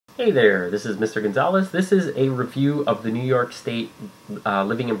Hey there, this is Mr. Gonzalez. This is a review of the New York State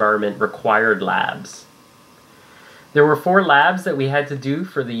Living Environment required labs. There were 4 labs that we had to do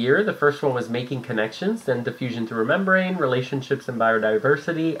for the year. The first one was making connections, then diffusion through a membrane, relationships and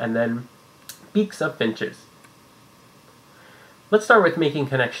biodiversity, and then beaks of finches. Let's start with making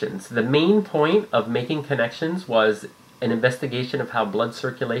connections. The main point of making connections was an investigation of how blood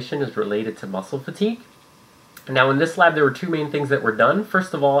circulation is related to muscle fatigue. Now in this lab there were 2 main things that were done.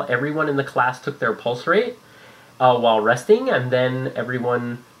 First of all, everyone in the class took their pulse rate while resting, and then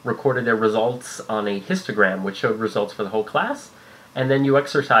everyone recorded their results on a histogram, which showed results for the whole class, and then you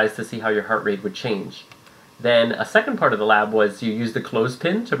exercised to see how your heart rate would change. Then a second part of the lab was you used the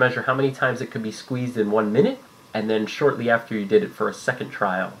clothespin to measure how many times it could be squeezed in 1 minute, and then shortly after you did it for a second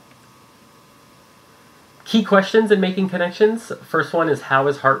trial. Key questions in making connections. First one is, how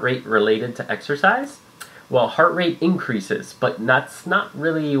is heart rate related to exercise? Well, heart rate increases, but that's not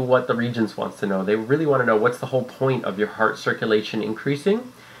really what the Regents wants to know. They really want to know what's the whole point of your heart circulation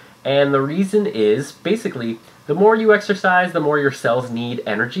increasing. And the reason is, basically, the more you exercise, the more your cells need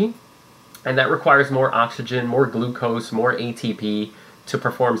energy. And that requires more oxygen, more glucose, more ATP to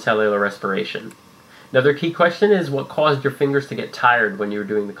perform cellular respiration. Another key question is, what caused your fingers to get tired when you were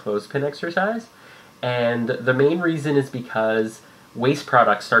doing the clothespin exercise? And the main reason is because waste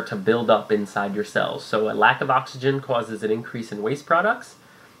products start to build up inside your cells. So a lack of oxygen causes an increase in waste products.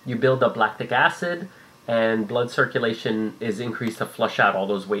 You build up lactic acid, and blood circulation is increased to flush out all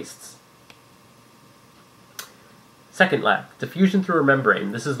those wastes. Second lab, diffusion through a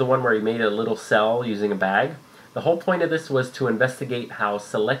membrane. This is the one where he made a little cell using a bag. The whole point of this was to investigate how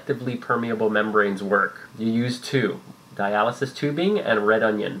selectively permeable membranes work. You use 2, dialysis tubing and red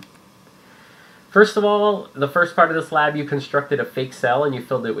onion. First of all, the first part of this lab, you constructed a fake cell and you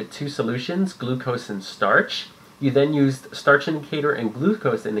filled it with 2 solutions, glucose and starch. You then used starch indicator and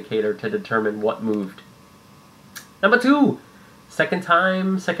glucose indicator to determine what moved. Number 2, second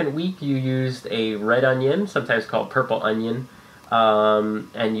week, you used a red onion, sometimes called purple onion,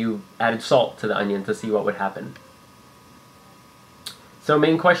 and you added salt to the onion to see what would happen. So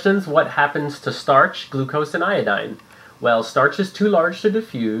main questions, what happens to starch, glucose, and iodine? Well, starch is too large to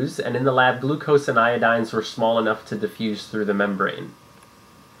diffuse, and in the lab, glucose and iodines were small enough to diffuse through the membrane.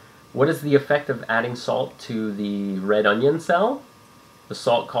 What is the effect of adding salt to the red onion cell? The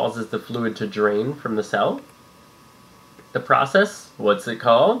salt causes the fluid to drain from the cell. The process, what's it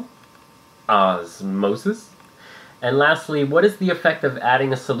called? Osmosis. And lastly, what is the effect of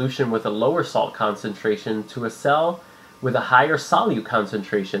adding a solution with a lower salt concentration to a cell with a higher solute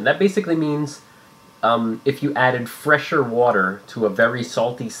concentration? That basically means if you added fresher water to a very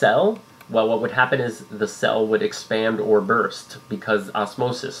salty cell, well, what would happen is the cell would expand or burst because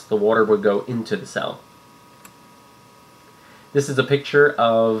osmosis, the water would go into the cell. This is a picture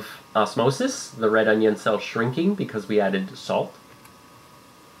of osmosis, the red onion cell shrinking because we added salt.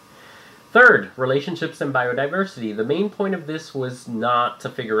 Third, relationships and biodiversity. The main point of this was not to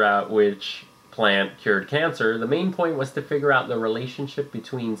figure out which plant cured cancer. The main point was to figure out the relationship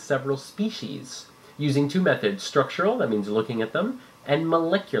between several species using 2 methods, structural, that means looking at them, and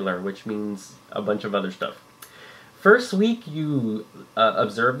molecular, which means a bunch of other stuff. First week, you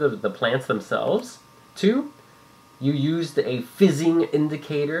observed the plants themselves. 2, you used a fizzing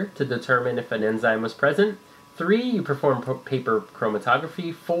indicator to determine if an enzyme was present. 3, you performed paper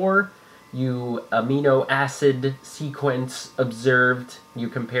chromatography. 4, you amino acid sequence observed. You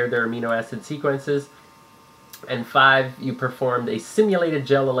compared their amino acid sequences. And 5, you performed a simulated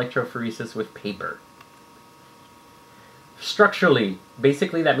gel electrophoresis with paper. Structurally,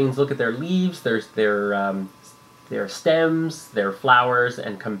 basically that means look at their leaves, their stems, their flowers,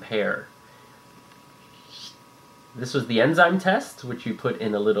 and compare. This was the enzyme test, which you put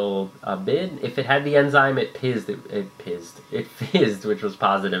in a little bid. If it had the enzyme, it fizzed, which was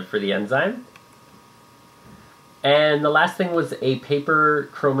positive for the enzyme. And the last thing was a gel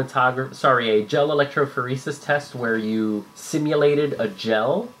electrophoresis test where you simulated a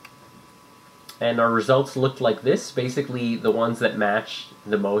gel. And our results looked like this. Basically, the ones that match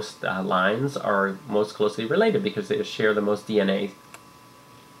the most lines are most closely related because they share the most DNA.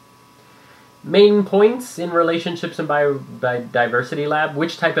 Main points in relationships and biodiversity lab.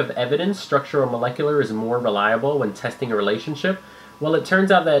 Which type of evidence, structural or molecular, is more reliable when testing a relationship? Well, it turns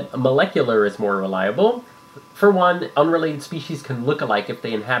out that molecular is more reliable. For one, unrelated species can look alike if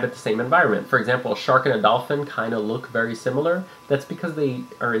they inhabit the same environment. For example, a shark and a dolphin kind of look very similar. That's because they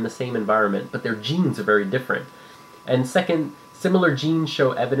are in the same environment, but their genes are very different. And second, similar genes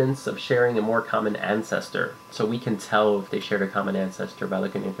show evidence of sharing a more common ancestor. So we can tell if they shared a common ancestor by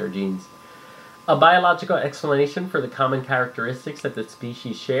looking at their genes. A biological explanation for the common characteristics that the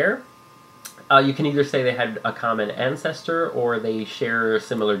species share. You can either say they had a common ancestor or they share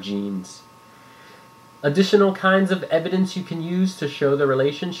similar genes. Additional kinds of evidence you can use to show the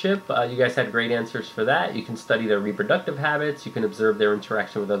relationship. You guys had great answers for that. You can study their reproductive habits. You can observe their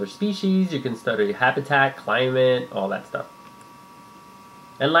interaction with other species. You can study habitat, climate, all that stuff.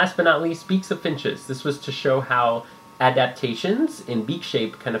 And last but not least, beaks of finches. This was to show how adaptations in beak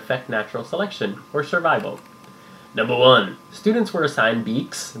shape can affect natural selection or survival. Number 1, students were assigned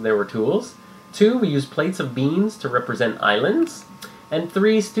beaks. There were tools. 2, we used plates of beans to represent islands. And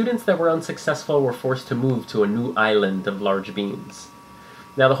 3, students that were unsuccessful were forced to move to a new island of large beans.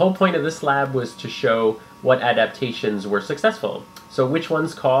 Now the whole point of this lab was to show what adaptations were successful. So which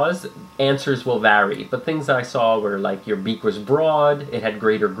ones caused? Answers will vary, but things I saw were like your beak was broad, it had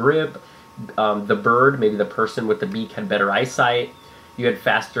greater grip, the bird, maybe the person with the beak, had better eyesight, you had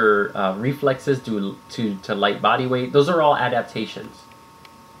faster reflexes due to light body weight. Those are all adaptations.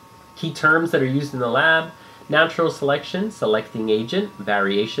 Key terms that are used in the lab: natural selection, selecting agent,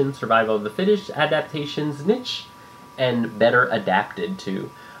 variation, survival of the fittest, adaptations, niche, and better adapted to.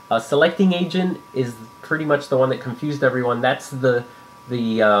 Selecting agent is pretty much the one that confused everyone. That's the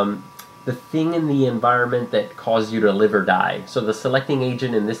thing in the environment that caused you to live or die. So the selecting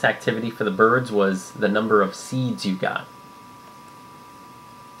agent in this activity for the birds was the number of seeds you got.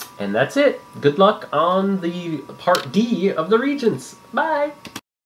 And that's it. Good luck on the part D of the Regents. Bye!